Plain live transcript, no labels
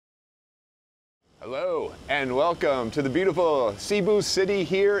Hello and welcome to the beautiful Cebu City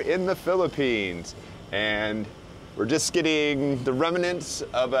here in the Philippines. And we're just getting the remnants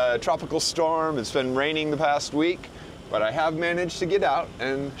of a tropical storm. It's been raining the past week, but I have managed to get out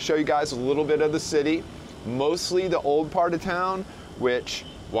and show you guys a little bit of the city. Mostly the old part of town, which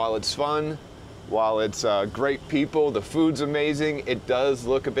while it's fun, while it's great people, the food's amazing, it does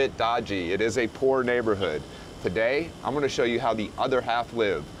look a bit dodgy. It is a poor neighborhood. Today, I'm gonna show you how the other half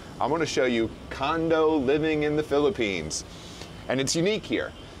live. I'm going to show you condo living in the Philippines. And it's unique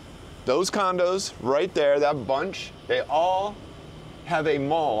here. Those condos right there, that bunch, they all have a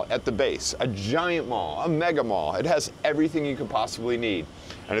mall at the base, a giant mall, a mega mall. It has everything you could possibly need.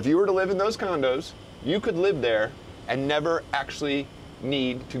 And if you were to live in those condos, you could live there and never actually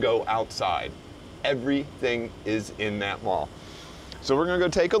need to go outside. Everything is in that mall. So we're going to go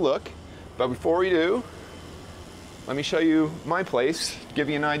take a look. But before we do, let me show you my place to give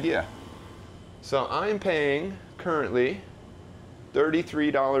you an idea. So I'm paying currently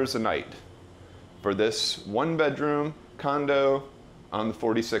 $33 a night for this one-bedroom condo on the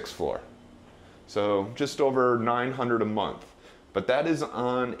 46th floor. So just over $900 a month. But that is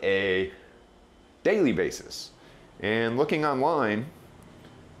on a daily basis. And looking online,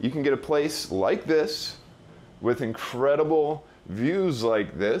 you can get a place like this with incredible views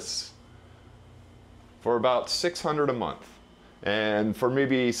like this for about $600 a month. And for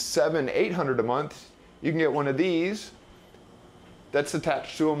maybe $700, $800 a month, you can get one of these that's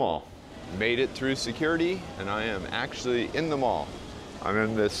attached to a mall. Made it through security, and I am actually in the mall. I'm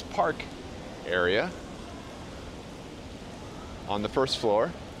in this park area on the first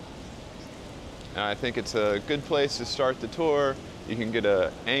floor. And I think it's a good place to start the tour. You can get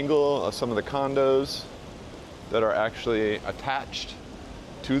an angle of some of the condos that are actually attached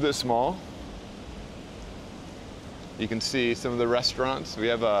to this mall. You can see some of the restaurants. We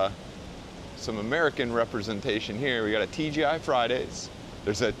have some American representation here. We got a TGI Fridays.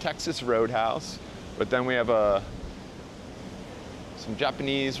 There's a Texas Roadhouse, but then we have some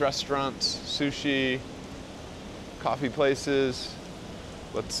Japanese restaurants, sushi, coffee places.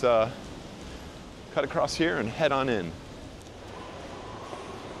 Let's cut across here and head on in.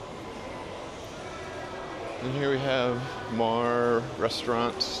 And here we have more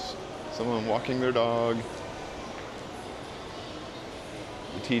restaurants, someone walking their dog.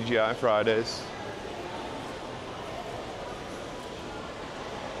 TGI Fridays.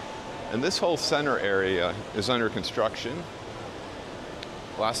 And this whole center area is under construction.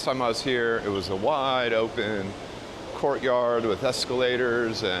 Last time I was here, it was a wide open courtyard with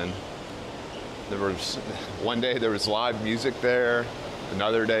escalators, and one day there was live music there.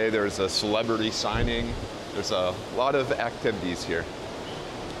 Another day there was a celebrity signing. There's a lot of activities here.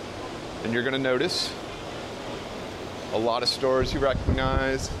 And you're gonna notice a lot of stores you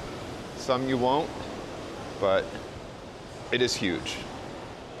recognize, some you won't, but it is huge.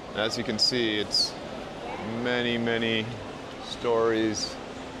 As you can see, it's many, many stories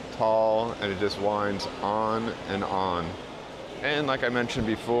tall, and it just winds on and on. And like I mentioned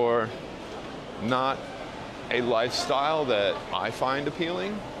before, not a lifestyle that I find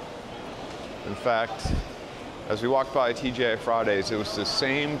appealing. In fact, as we walked by TGI Fridays, it was the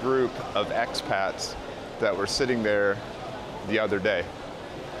same group of expats that were sitting there the other day.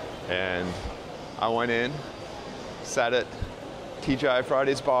 And I went in, sat at TGI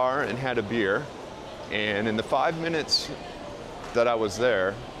Fridays bar and had a beer. And in the 5 minutes that I was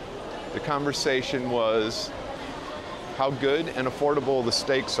there, the conversation was how good and affordable the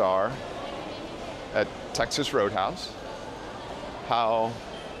steaks are at Texas Roadhouse, how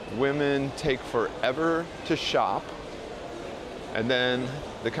women take forever to shop, and then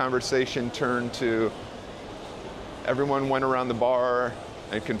the conversation turned to everyone went around the bar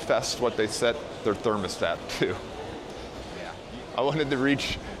and confessed what they set their thermostat to. Yeah. I wanted to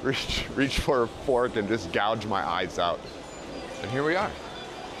reach for a fork and just gouge my eyes out. And here we are.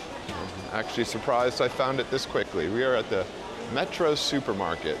 I'm actually surprised I found it this quickly. We are at the Metro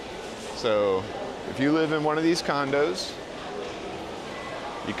Supermarket. So if you live in one of these condos,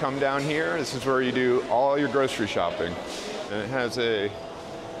 you come down here, this is where you do all your grocery shopping. And it has a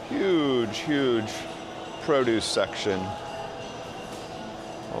huge, huge produce section.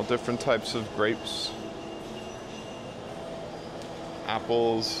 All different types of grapes,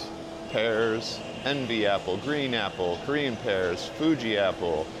 apples, pears, envy apple, green pears, Fuji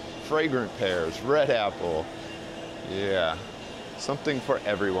apple, fragrant pears, red apple. Yeah, something for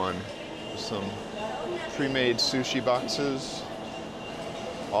everyone. Some pre-made sushi boxes,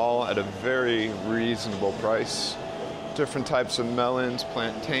 all at a very reasonable price. Different types of melons,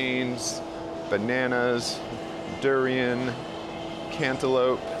 plantains, bananas, durian,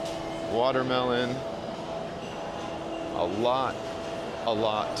 cantaloupe, watermelon. A lot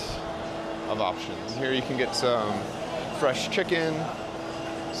of options. Here you can get some fresh chicken,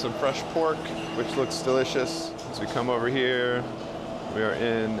 some fresh pork, which looks delicious. As we come over here, we are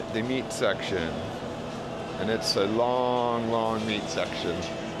in the meat section. And it's a long meat section.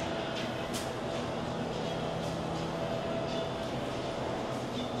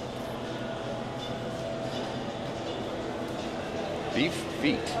 Beef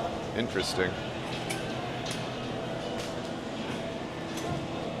feet, interesting.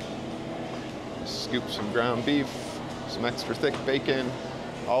 Scoop some ground beef, some extra thick bacon.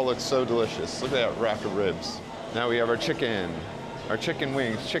 All looks so delicious. Look at that rack of ribs. Now we have our chicken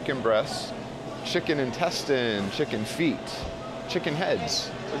wings, chicken breasts, chicken intestine, chicken feet, chicken heads.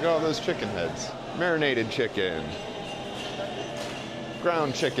 Look at all those chicken heads. Marinated chicken,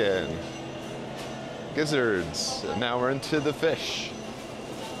 ground chicken, gizzards. And now we're into the fish.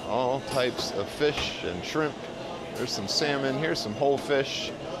 All types of fish and shrimp. There's some salmon, here's some whole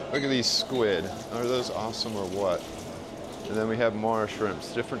fish. Look at these squid. Are those awesome or what? And then we have more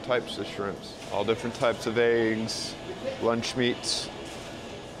shrimps, different types of shrimps. All different types of eggs, lunch meats,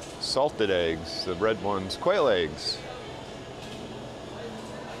 salted eggs, the red ones, quail eggs.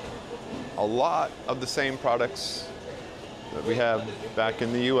 A lot of the same products that we have back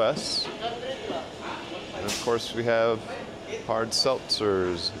in the US. And of course we have hard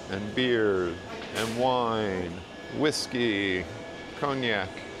seltzers and beer and wine, whiskey, cognac,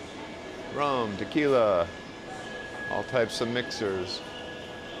 rum, tequila, all types of mixers.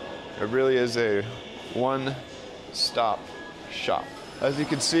 It really is a one-stop shop. As you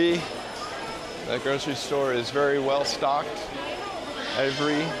can see, that grocery store is very well stocked.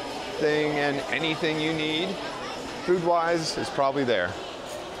 Everything and anything you need, food-wise, is probably there.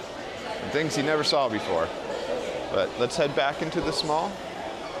 And things you never saw before. But let's head back into this mall.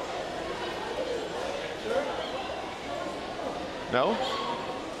 No?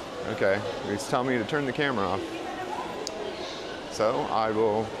 Okay, he's telling me to turn the camera off. So I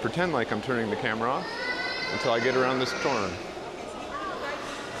will pretend like I'm turning the camera off until I get around this turn.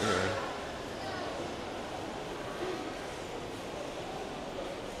 Yeah.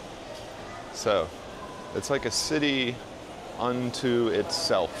 So, it's like a city unto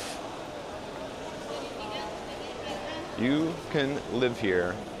itself. You can live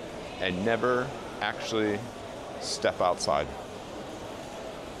here and never actually step outside.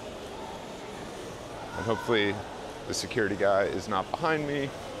 And hopefully the security guy is not behind me.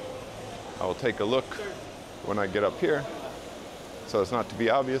 I will take a look when I get up here so as not to be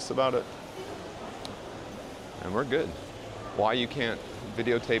obvious about it. And we're good. Why you can't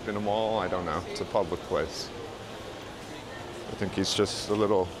videotape in a mall, I don't know. It's a public place. I think he's just a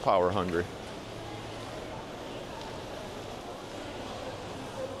little power hungry.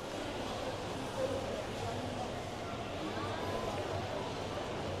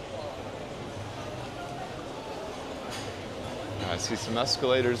 I see some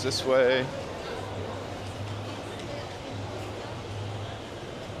escalators this way.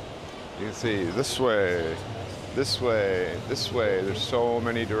 You can see this way, this way, this way. There's so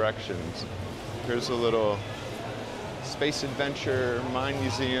many directions. Here's a little space adventure, mine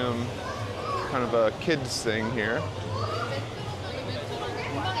museum, kind of a kids thing here.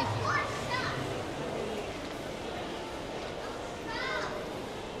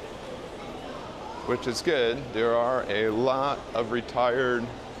 Which is good. There are a lot of retired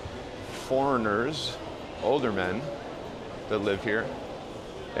foreigners, older men, that live here.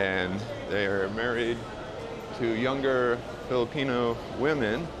 And they are married to younger Filipino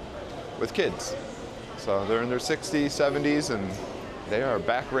women with kids. So they're in their 60s, 70s, and they are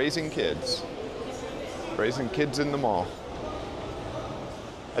back raising kids. Raising kids in the mall.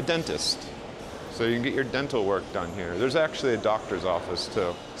 A dentist. So you can get your dental work done here. There's actually a doctor's office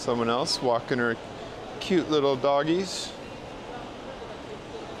too. Someone else walking her cute little doggies.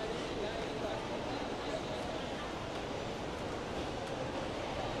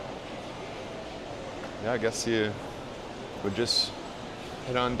 Yeah, I guess you would just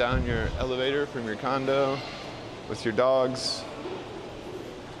head on down your elevator from your condo with your dogs,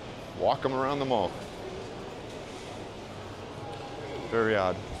 walk them around the mall. Very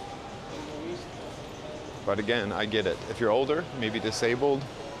odd. But again, I get it. If you're older, maybe disabled,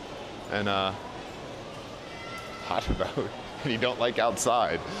 and I don't know, and you don't like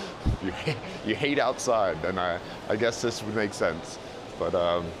outside, you hate outside, then I guess this would make sense. But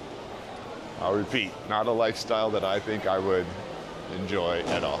I'll repeat, not a lifestyle that I think I would enjoy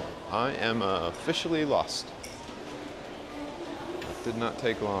at all. I am officially lost. That did not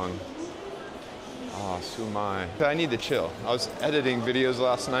take long. Ah, sumai. I need to chill. I was editing videos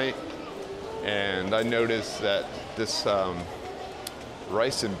last night, And I noticed that this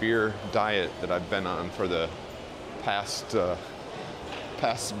rice and beer diet that I've been on for the past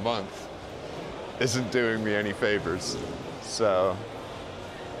month isn't doing me any favors. So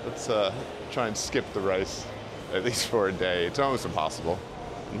let's try and skip the rice, at least for a day. It's almost impossible.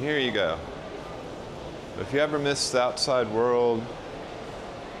 And here you go. If you ever miss the outside world,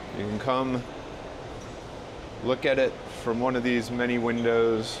 you can come look at it from one of these many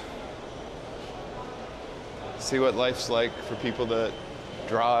windows. See what life's like for people that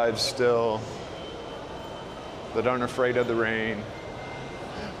drive still, that aren't afraid of the rain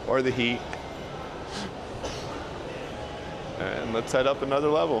or the heat. And let's head up another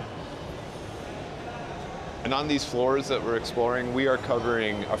level. And on these floors that we're exploring, we are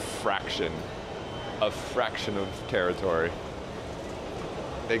covering a fraction of territory.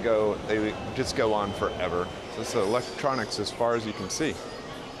 They just go on forever. So it's electronics as far as you can see.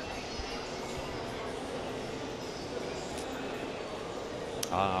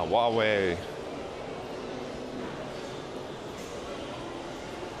 Huawei.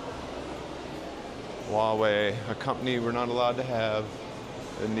 Huawei, a company we're not allowed to have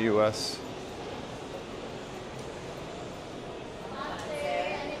in the US.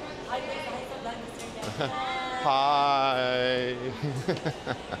 Hi.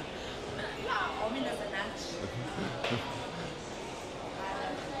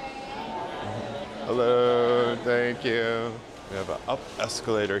 Hello, thank you. We have an up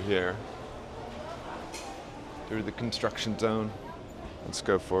escalator here through the construction zone. Let's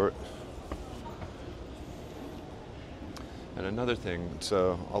go for it. And another thing,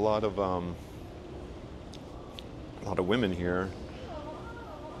 so a lot of women here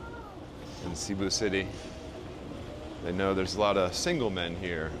in Cebu City. They know there's a lot of single men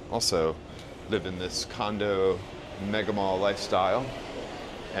here also live in this condo mega mall lifestyle,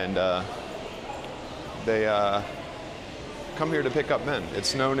 and they come here to pick up men.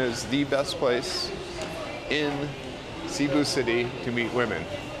 It's known as the best place in Cebu City to meet women,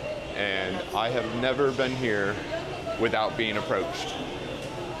 and I have never been here without being approached.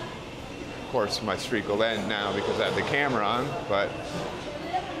 Of course, my streak will end now because I have the camera on, but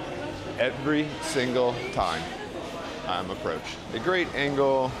every single time I'm approached. A great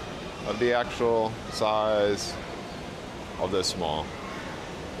angle of the actual size of this mall.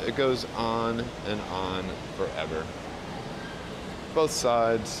 It goes on and on forever. Both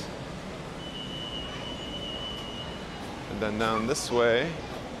sides. And then down this way,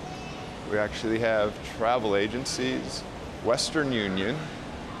 we actually have travel agencies, Western Union,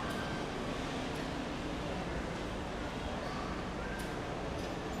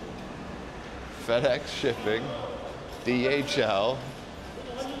 FedEx Shipping, DHL.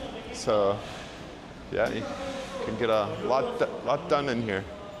 So, yeah, you can get a lot done in here.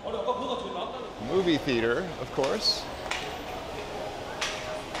 Movie theater, of course.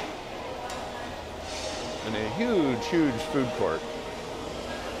 And a huge, huge food court.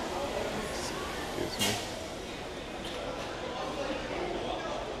 Excuse me.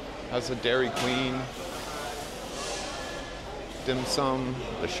 Has a Dairy Queen, dim sum,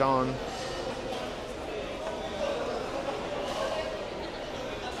 the Sean.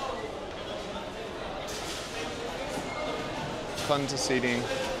 Tons of seating.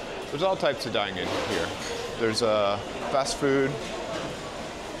 There's all types of dining here. There's fast food,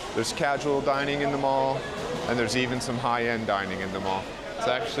 there's casual dining in the mall, and there's even some high-end dining in the mall. It's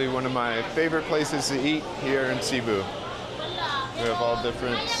actually one of my favorite places to eat here in Cebu. We have all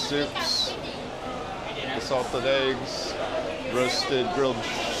different soups, the salted eggs, roasted grilled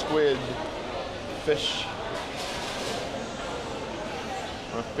squid, fish,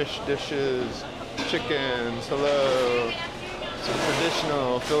 fish dishes, chickens, hello. Some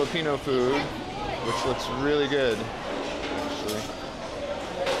traditional Filipino food, which looks really good, actually.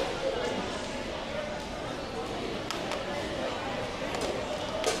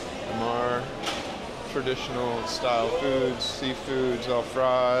 More traditional style foods, seafoods, all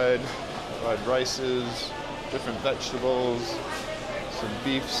fried rices, different vegetables, some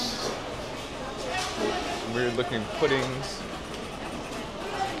beefs, some weird looking puddings.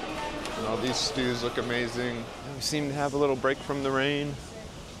 And all these stews look amazing. We seem to have a little break from the rain,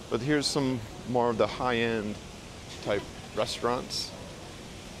 but here's some more of the high-end type restaurants,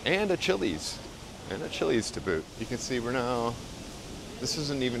 and a Chili's to boot. You can see we're now, this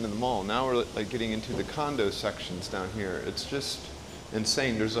isn't even in the mall. Now we're like getting into the condo sections down here. It's just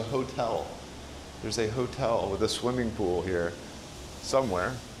insane. There's a hotel. There's a hotel with a swimming pool here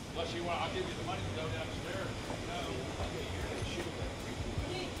somewhere. Unless you want, I'll give you the money to go downstairs.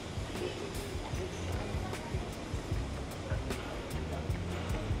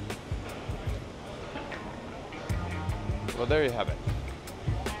 Well, there you have it.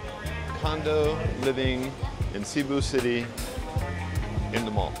 Condo living in Cebu City in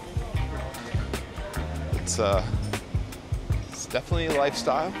the mall. It's definitely a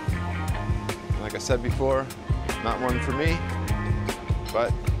lifestyle. Like I said before, not one for me,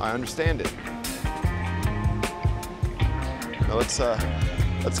 but I understand it. Now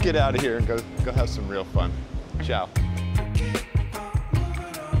let's get out of here and go have some real fun. Ciao.